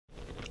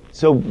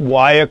So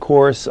why a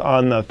course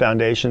on the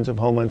Foundations of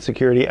Homeland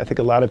Security? I think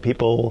a lot of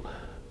people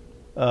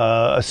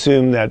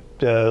assume that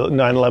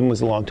 9/11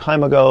 was a long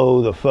time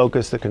ago. The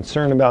focus, the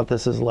concern about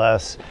this is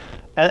less.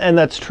 And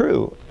that's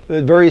true.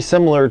 Very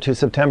similar to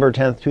September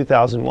 10th,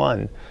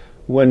 2001,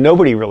 when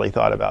nobody really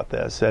thought about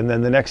this. And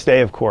then the next day,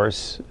 of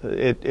course,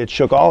 it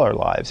shook all our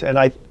lives.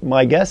 And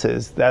my guess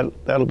is that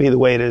that'll be the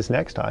way it is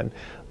next time.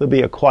 There'll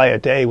be a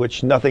quiet day,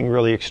 which nothing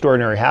really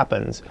extraordinary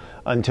happens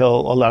until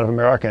a lot of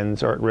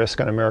Americans are at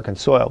risk on American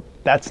soil.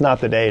 That's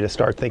not the day to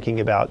start thinking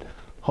about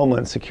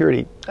Homeland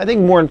Security. I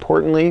think more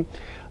importantly,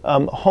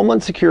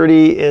 Homeland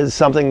Security is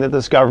something that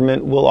this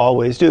government will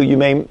always do. You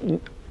may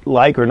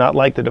like or not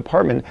like the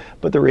department,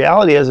 but the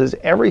reality is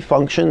every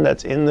function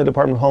that's in the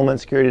Department of Homeland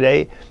Security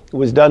today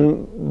was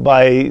done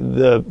by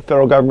the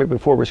federal government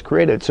before it was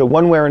created. So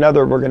one way or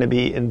another, we're going to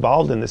be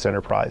involved in this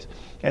enterprise.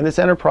 And this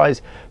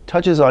enterprise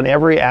touches on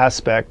every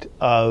aspect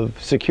of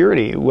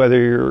security, whether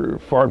you're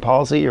foreign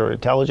policy or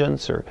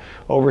intelligence or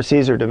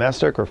overseas or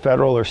domestic or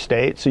federal or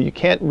state. So you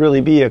can't really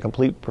be a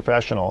complete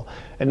professional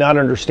and not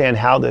understand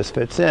how this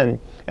fits in.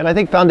 And I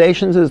think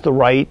Foundations is the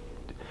right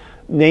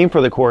name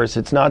for the course.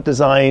 It's not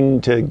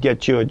designed to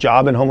get you a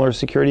job in Homeland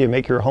Security and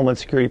make you a Homeland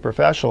Security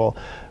professional,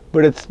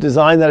 but it's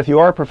designed that if you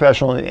are a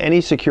professional in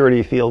any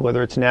security field,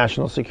 whether it's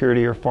national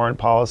security or foreign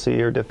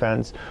policy or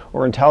defense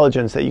or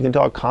intelligence, that you can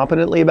talk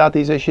competently about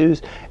these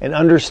issues and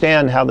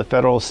understand how the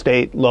federal,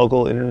 state,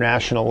 local,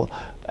 international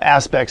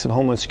aspects of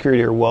Homeland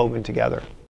Security are woven together.